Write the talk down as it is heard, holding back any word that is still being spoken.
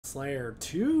Slayer.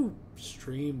 2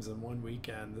 streams in one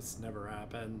weekend. This never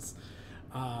happens.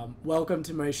 Welcome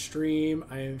to my stream.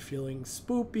 I am feeling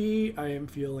spoopy. I am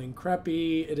feeling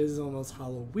creepy. It is almost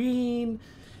Halloween.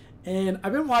 And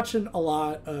I've been watching a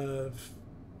lot of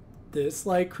this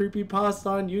like creepypasta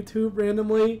on YouTube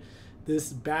randomly.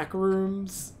 This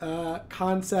Backrooms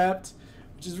concept,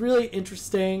 which is really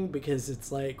interesting because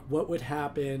it's like what would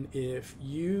happen if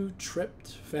you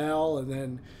tripped, fell, and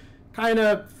then kind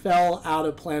of fell out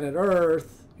of planet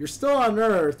Earth. You're still on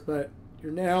Earth, but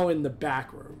you're now in the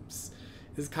Backrooms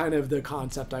is kind of the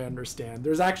concept I understand.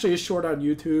 There's actually a short on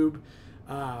YouTube.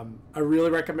 I really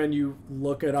recommend you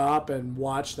look it up and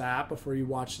watch that before you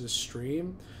watch this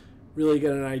stream. Really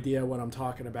get an idea what I'm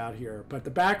talking about here. But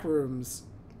the Backrooms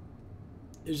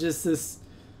is just this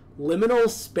liminal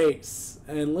space.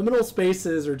 And liminal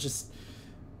spaces are just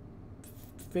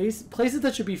places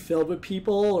that should be filled with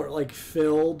people or like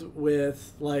filled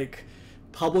with like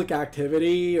public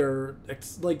activity or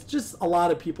like just a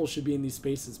lot of people should be in these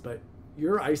spaces, but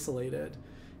you're isolated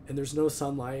and there's no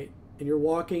sunlight and you're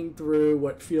walking through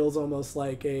what feels almost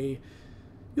like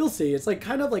you'll see, it's like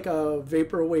kind of like a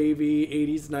vaporwavy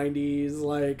 80s 90s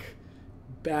like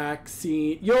back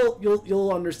scene.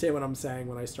 You'll understand what I'm saying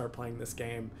when I start playing this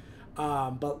game.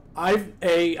 But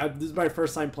this is my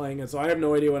first time playing it, so I have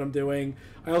no idea what I'm doing.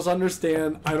 I also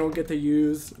understand I don't get to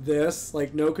use this,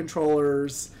 like no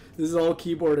controllers. This is all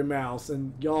keyboard and mouse,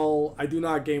 and y'all, I do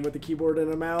not game with the keyboard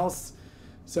and a mouse.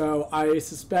 So I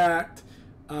suspect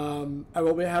I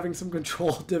will be having some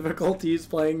control difficulties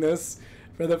playing this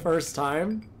for the first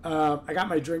time. I got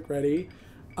my drink ready.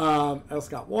 I also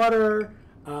got water.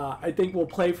 I think we'll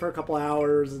play for a couple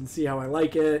hours and see how I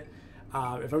like it.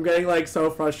 If I'm getting like so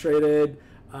frustrated,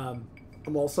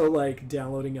 I'm also like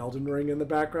downloading Elden Ring in the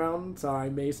background, so I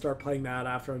may start playing that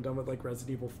after I'm done with like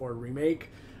Resident Evil 4 Remake.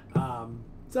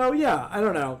 So yeah, I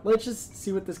don't know. Let's just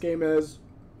see what this game is.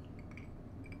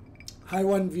 Hi,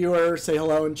 one viewer. Say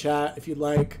hello in chat if you'd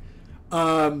like.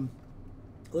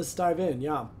 Let's dive in.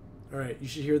 Yeah. All right. You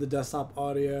should hear the desktop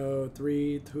audio.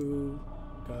 3, 2,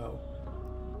 go.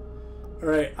 All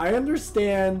right. I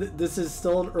understand this is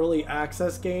still an early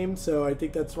access game, so I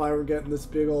think that's why we're getting this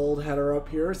big old header up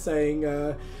here saying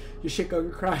your shit gonna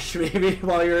crash maybe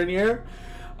while you're in here.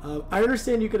 I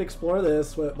understand you can explore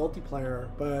this with multiplayer,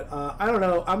 but I don't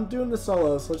know. I'm doing the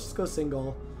solo, so let's just go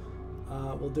single.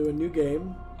 We'll do a new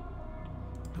game.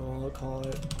 We'll call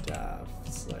it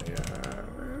Daft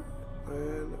Slayer,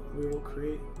 and we will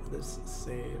create this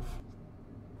save.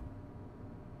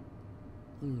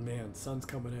 Man, sun's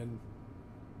coming in.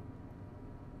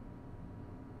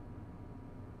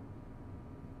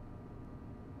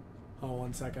 Oh,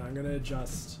 1 second. I'm gonna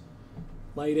adjust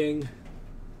lighting.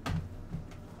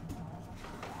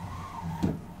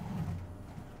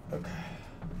 Okay.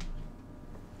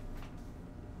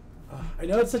 I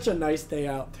know it's such a nice day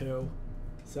out too,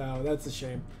 so that's a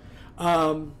shame.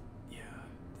 Yeah,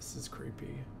 this is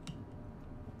creepy.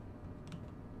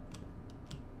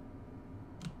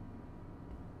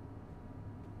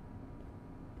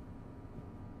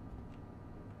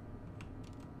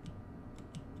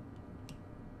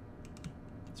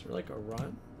 Is there like a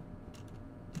run?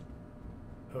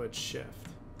 Oh, it's shift.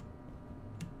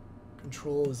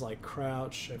 Control is like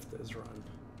crouch, shift is run.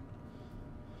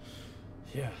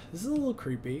 Yeah, this is a little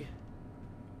creepy.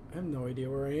 I have no idea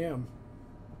where I am.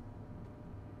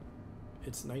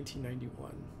 It's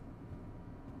 1991.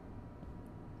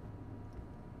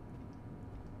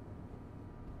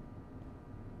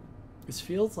 This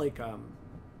feels like a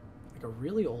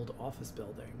really old office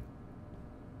building.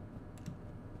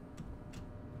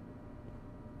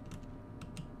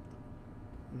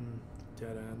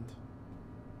 Dead end.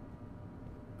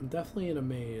 I'm definitely in a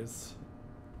maze.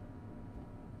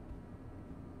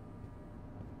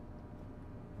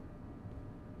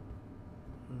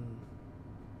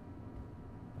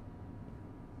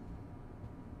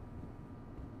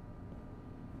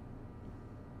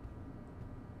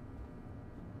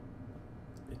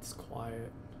 It's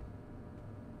quiet.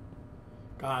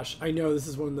 Gosh, I know this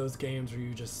is one of those games where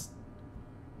you just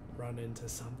run into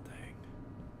something.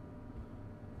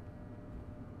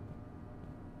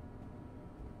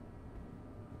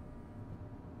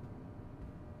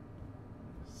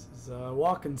 This is a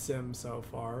walking sim so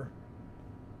far.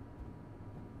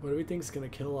 What do we think is gonna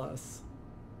kill us?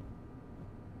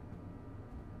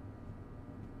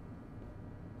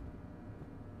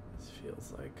 This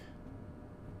feels like...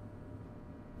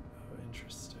 Oh,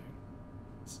 interesting.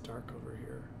 It's dark over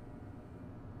here.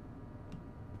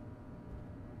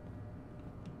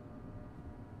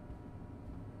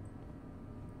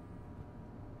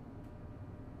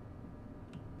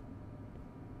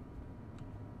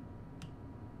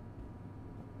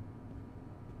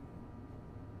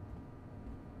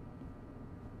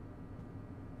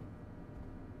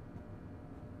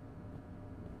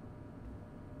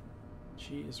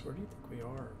 Jeez, where do you think we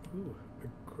are? Ooh,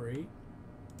 a grate.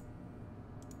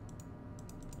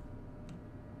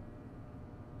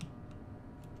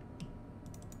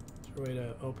 Is there a way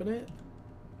to open it?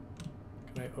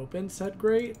 Can I open said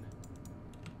grate?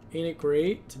 Ain't it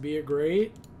great to be a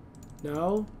grate?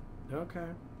 No? Okay.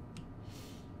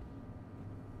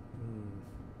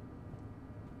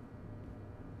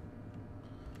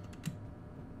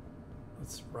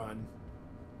 Let's run.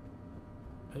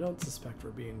 I don't suspect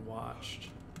we're being watched.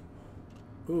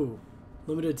 Ooh,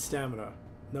 limited stamina.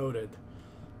 Noted.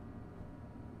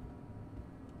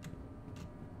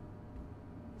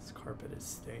 This carpet is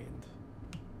stained.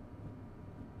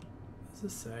 What does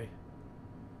this say?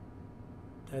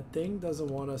 That thing doesn't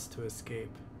want us to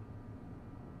escape.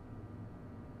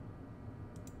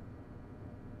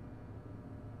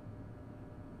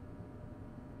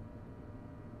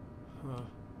 Huh.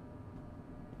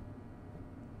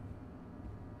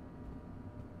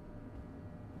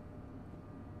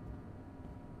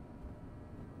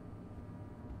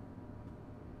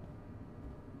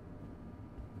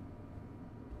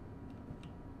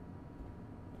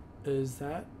 Is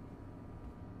that?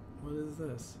 What is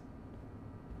this?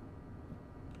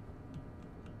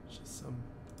 Just some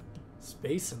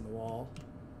space in the wall.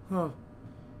 Huh.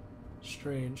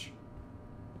 Strange.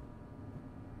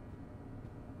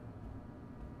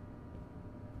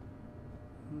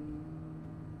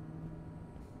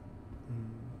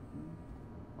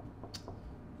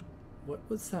 What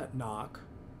was that knock?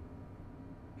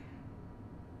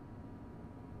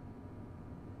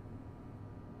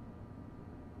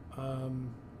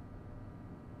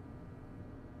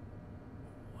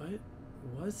 What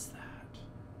was that?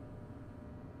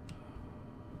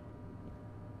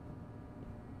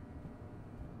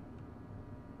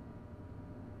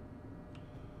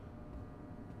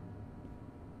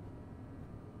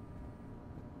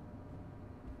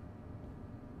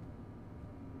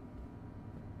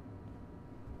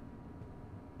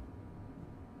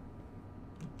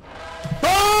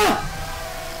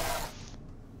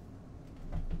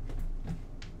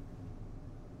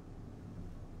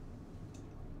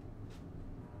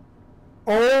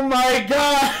 Oh my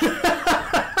god!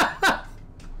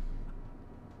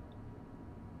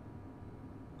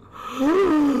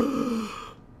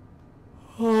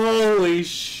 Holy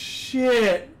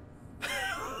shit!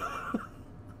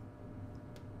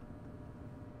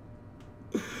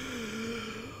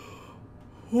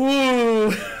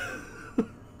 Woo!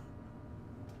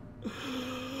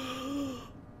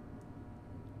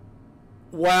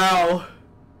 Wow.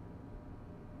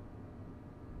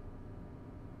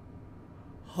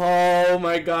 Oh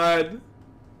my god.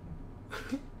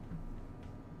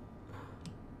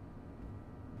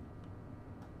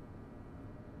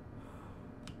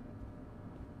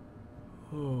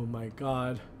 Oh my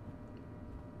god.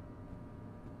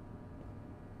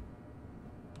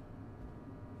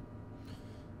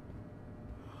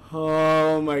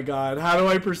 Oh my god. How do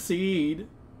I proceed?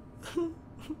 Oh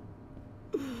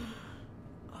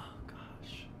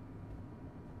gosh.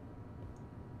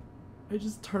 I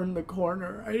just turned the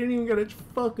corner. I didn't even get a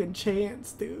fucking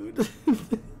chance, dude.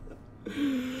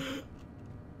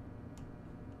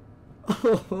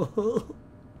 Oh.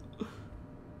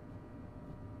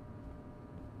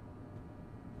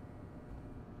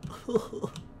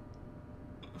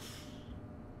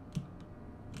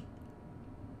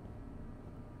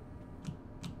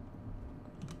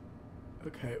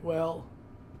 Okay, well,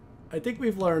 I think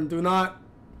we've learned, do not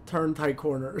turn tight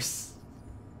corners.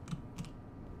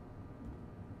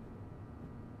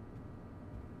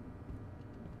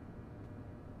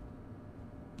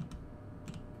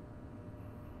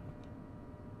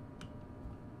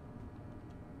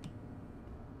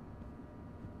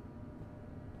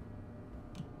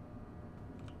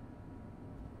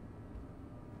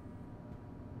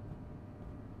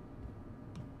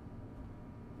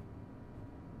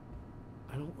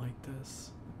 I don't like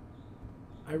this.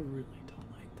 I really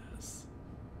don't like this.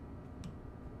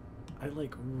 I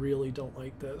like really don't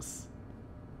like this.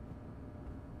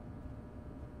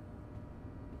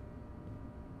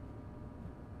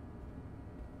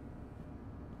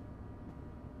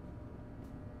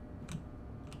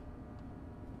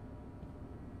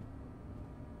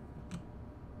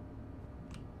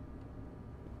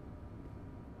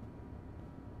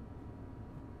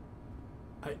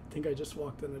 I think I just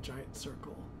walked in a giant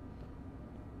circle.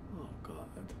 Oh god.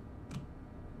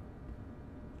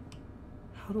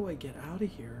 How do I get out of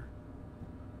here?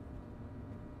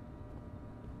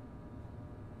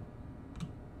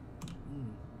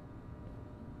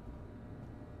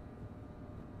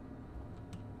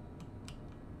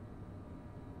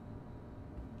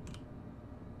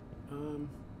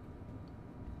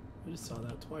 I just saw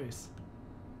that twice.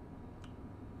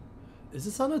 Is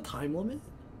this on a time limit?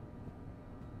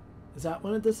 Is that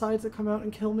when it decides to come out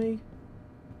and kill me?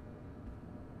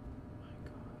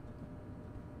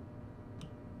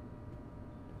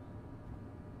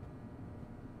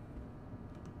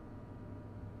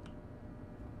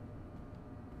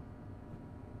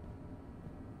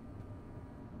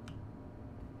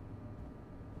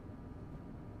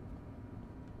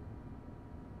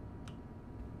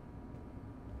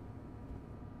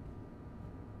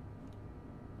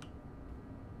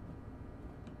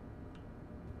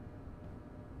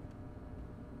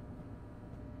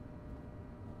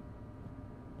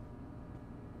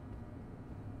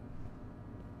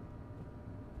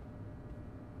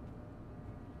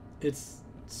 It's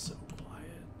so quiet.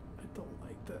 I don't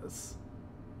like this.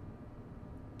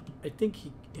 I think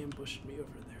he ambushed me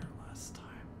over there last time.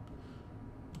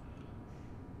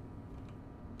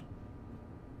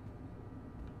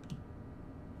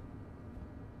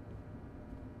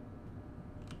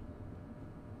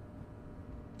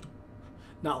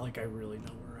 Not like I really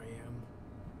know where I am.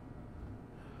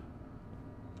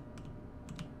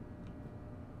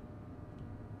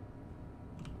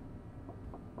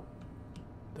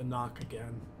 The knock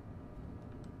again.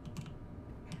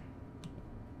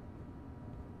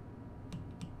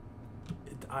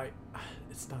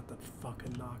 It's not the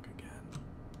fucking knock again.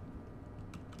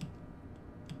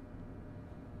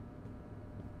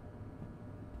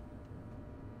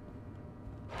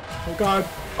 Oh god!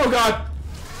 Oh god!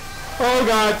 Oh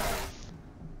god!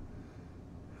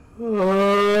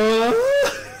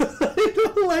 I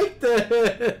don't like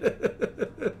this.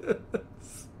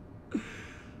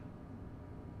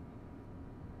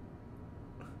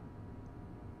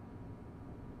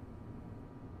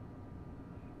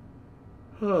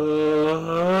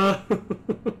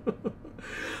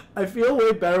 I feel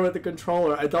way better with the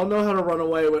controller. I don't know how to run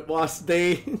away with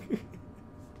WASD.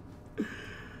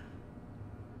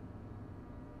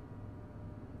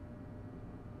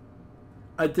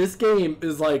 This game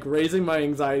is like raising my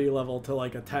anxiety level to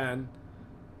like a 10.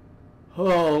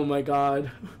 Oh my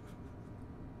god.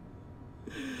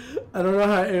 I don't know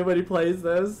how anybody plays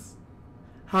this.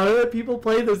 How do people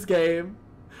play this game?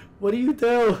 What do you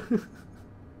do?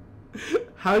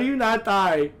 How do you not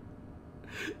die?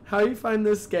 How do you find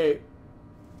this escape?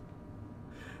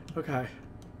 Okay.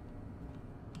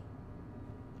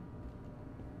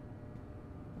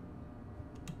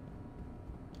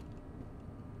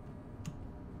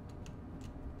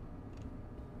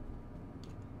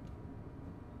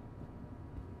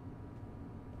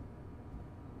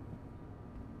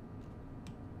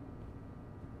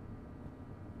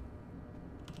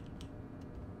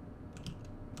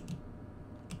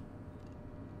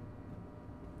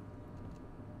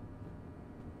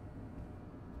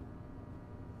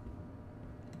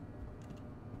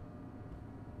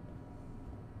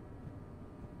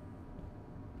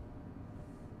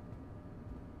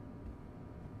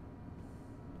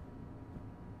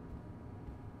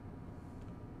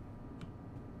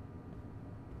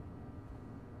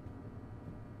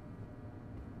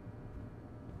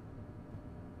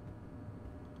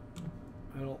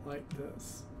 I don't like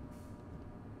this.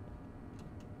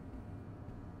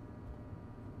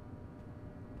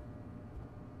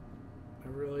 I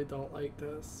really don't like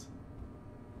this.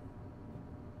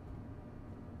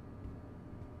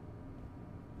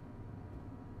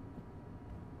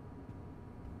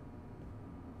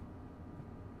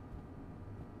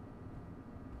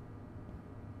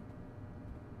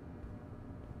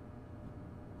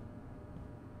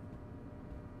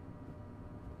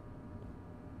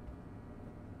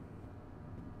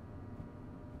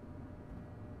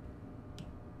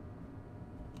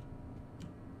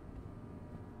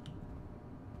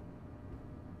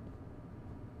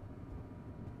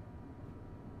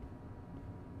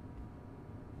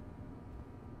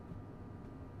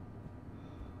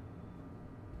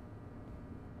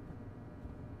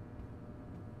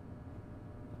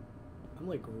 I'm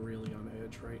like really on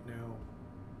edge right now.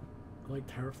 I'm like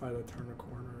terrified to turn a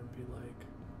corner and be like,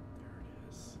 there it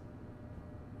is.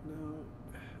 No,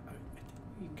 I think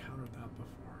we encountered that before.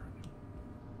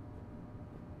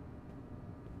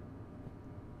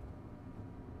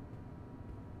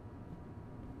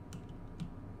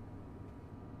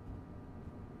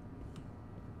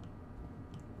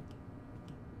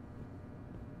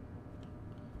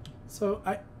 So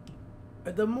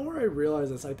the more I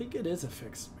realize this, I think it is a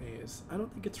fixed maze. I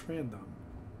don't think it's random.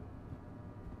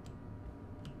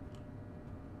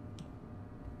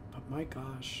 But my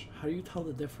gosh, how do you tell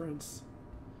the difference?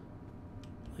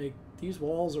 Like, these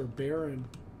walls are barren.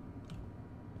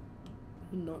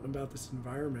 Nothing about this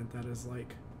environment that is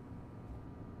like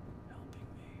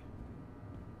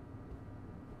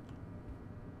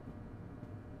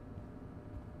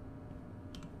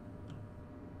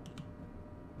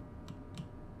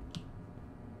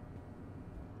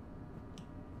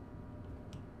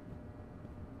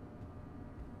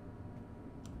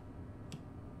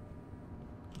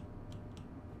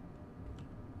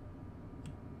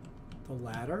A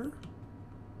ladder?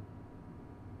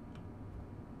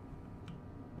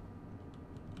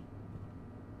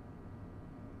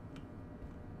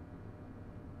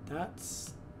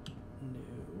 That's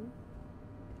new.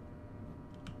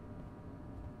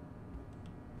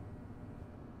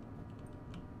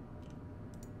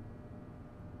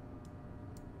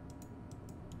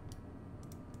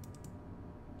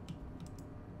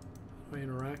 How do I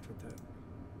interact with it?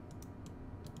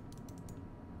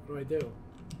 What do I do?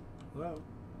 Hello?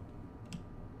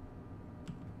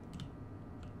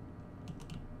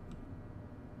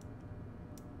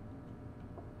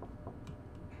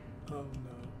 Oh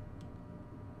no.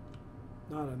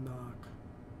 Not a knock.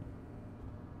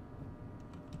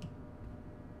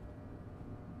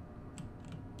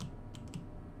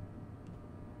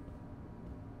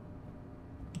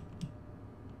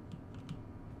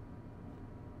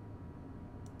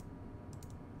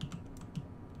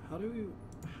 How do you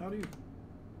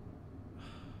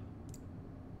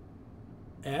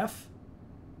F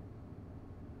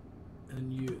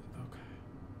and U, okay.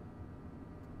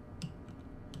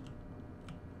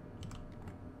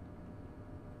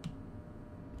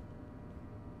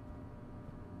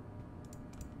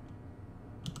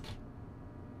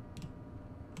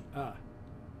 Ah.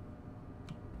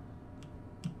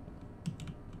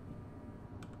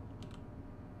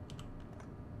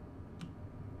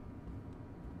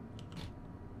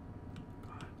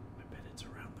 God, I bet it's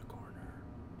around the corner.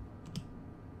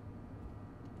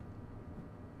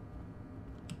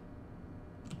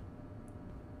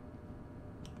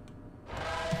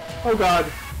 Oh God.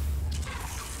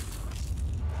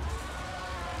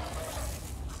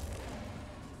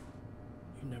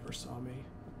 You never saw me.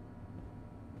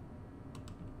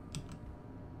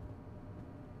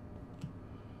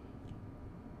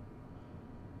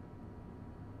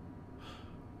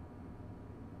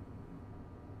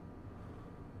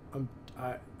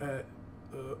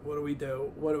 What do we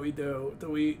do? What do we do?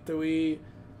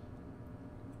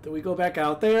 Do we go back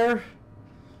out there?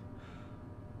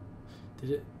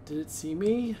 Did it see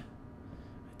me?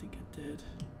 I think it did.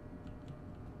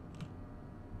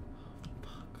 Oh,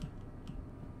 fuck.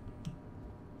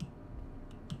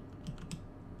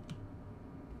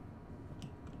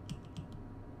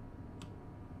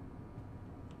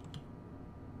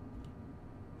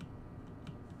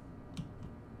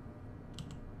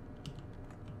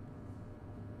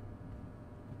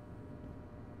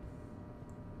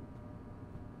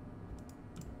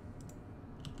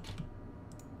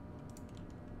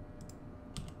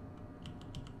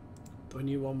 Do I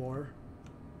need one more?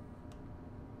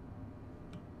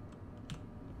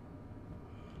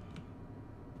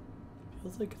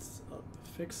 Feels like it's a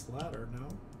fixed ladder, no?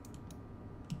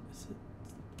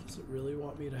 Does it really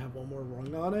want me to have one more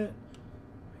rung on it?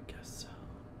 I guess so.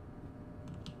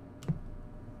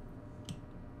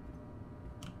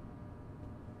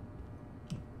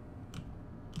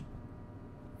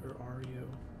 Where are you?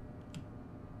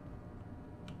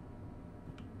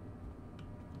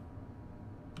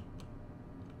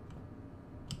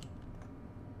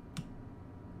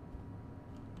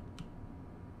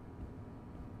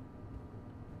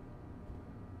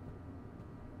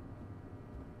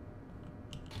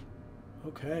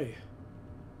 Okay.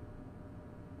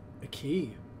 A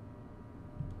key.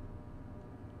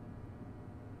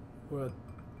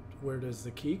 Where does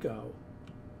the key go?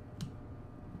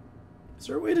 Is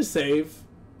there a way to save?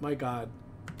 My God.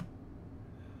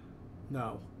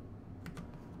 No.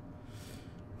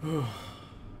 God,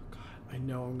 I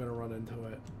know I'm gonna run into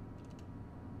it.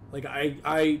 Like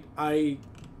I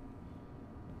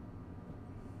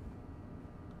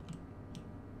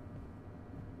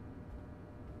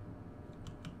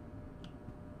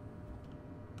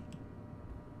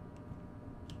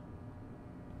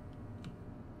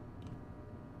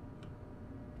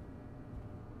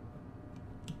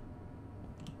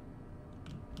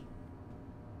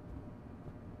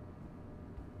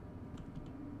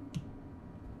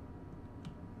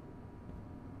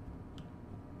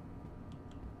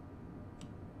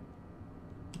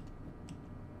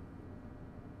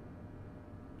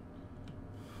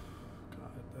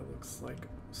looks like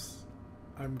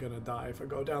I'm gonna die if I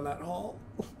go down that hall.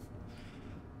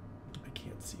 I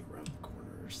can't see around the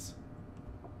corners.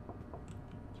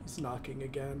 He's knocking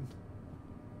again.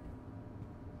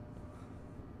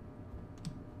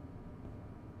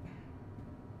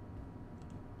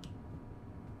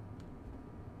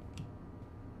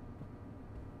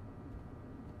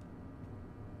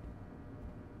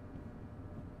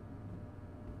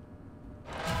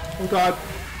 Oh God.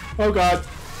 Oh God.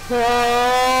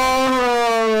 Oh,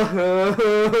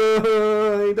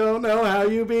 I don't know how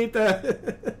you beat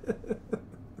that.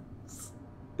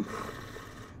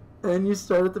 And you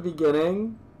start at the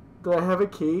beginning. Do I have a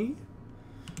key?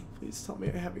 Please tell me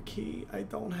I have a key. I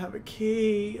don't have a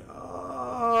key.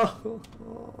 Oh.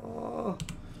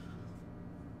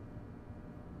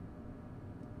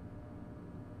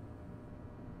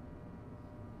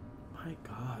 My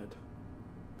God.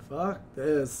 Fuck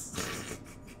this.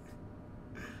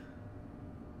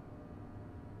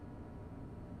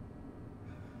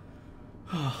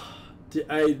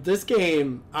 This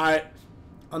game,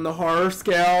 on the horror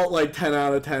scale, like 10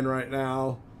 out of 10 right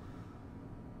now.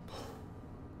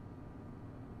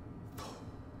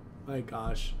 My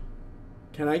gosh.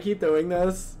 Can I keep doing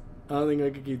this? I don't think I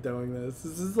could keep doing this.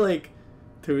 This is like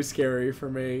too scary for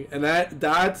me. And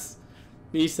that's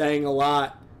me saying a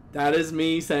lot. That is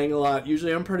me saying a lot.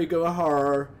 Usually I'm pretty good at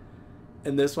horror.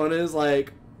 And this one is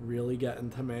like really getting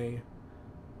to me.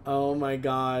 Oh my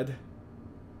God.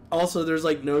 Also, there's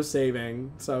like no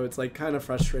saving. So it's like kind of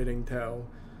frustrating too.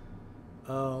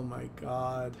 Oh my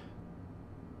God.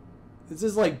 This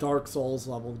is like Dark Souls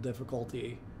level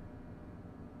difficulty.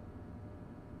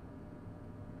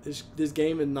 This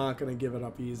game is not going to give it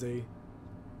up easy.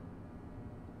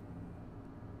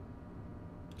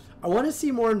 I want to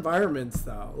see more environments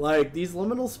though. Like, these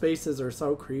liminal spaces are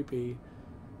so creepy.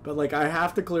 But like, I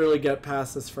have to clearly get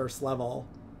past this first level.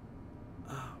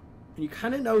 And you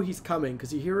kind of know he's coming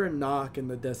because you hear a knock in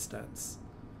the distance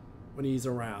when he's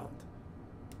around.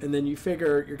 And then you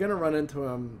figure you're going to run into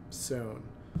him soon.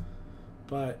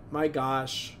 But my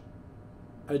gosh,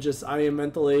 I am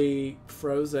mentally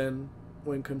frozen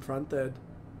when confronted.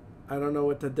 I don't know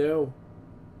what to do.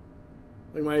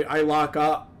 Like I lock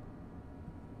up.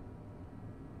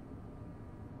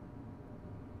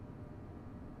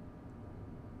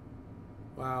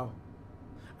 Wow.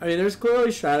 I mean, there's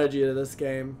clearly strategy to this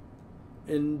game.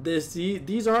 And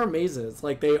these are mazes.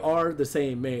 Like, they are the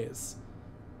same maze.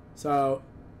 So,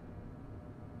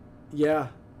 yeah.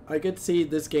 I could see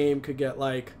this game could get,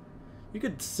 like... You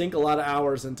could sink a lot of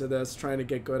hours into this trying to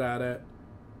get good at it.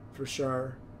 For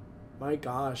sure. My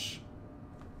gosh.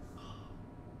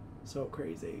 So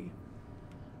crazy.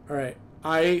 Alright.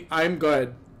 I'm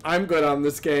good. I'm good on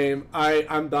this game.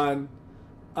 I'm done.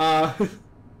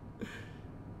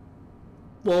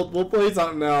 We'll play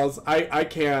something else. I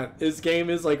can't. This game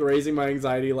is like raising my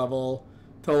anxiety level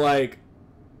to like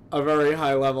a very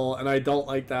high level, and I don't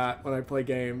like that when I play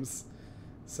games.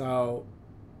 So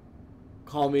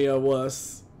call me a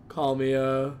wuss. Call me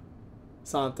a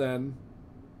something.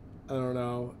 I don't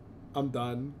know. I'm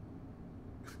done.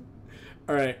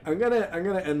 Alright, I'm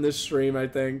gonna end this stream, I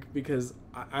think, because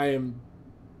I am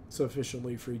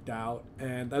sufficiently freaked out,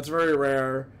 and that's very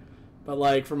rare. But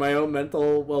like, for my own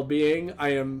mental well-being, I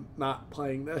am not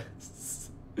playing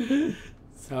this.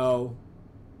 So,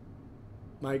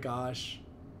 my gosh.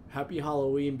 Happy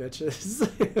Halloween, bitches.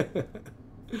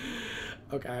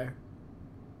 Okay.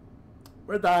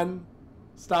 We're done.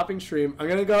 Stopping stream. I'm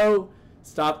gonna go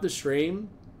stop the stream.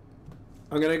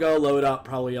 I'm gonna go load up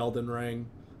probably Elden Ring.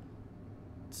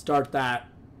 Start that.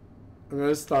 I'm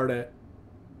gonna start it.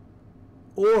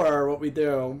 Or what we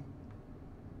do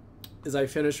is I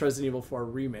finish Resident Evil 4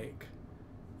 Remake.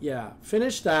 Yeah,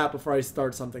 finish that before I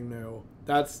start something new.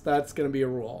 That's gonna be a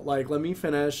rule. Like, let me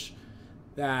finish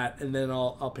that and then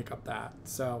I'll pick up that.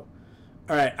 So,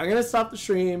 all right, I'm gonna stop the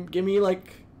stream. Give me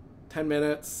like 10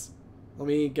 minutes. Let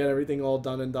me get everything all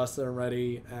done and dusted and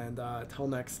ready. And till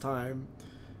next time.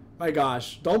 My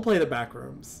gosh, don't play the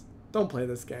Backrooms. Don't play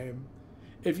this game.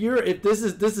 If this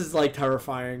is like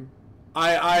terrifying.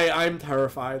 I'm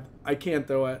terrified. I can't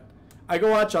do it. I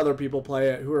go watch other people play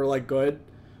it who are like good,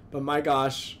 but my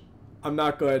gosh, I'm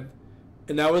not good.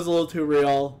 And that was a little too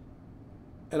real.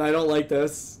 And I don't like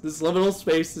this. This liminal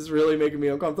space is really making me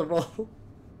uncomfortable.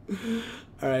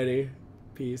 Alrighty.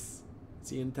 Peace.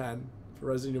 See you in 10 for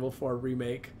Resident Evil 4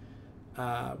 Remake.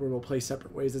 Where we'll play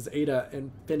separate ways as Ada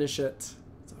and finish it.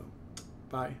 So,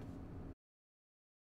 bye.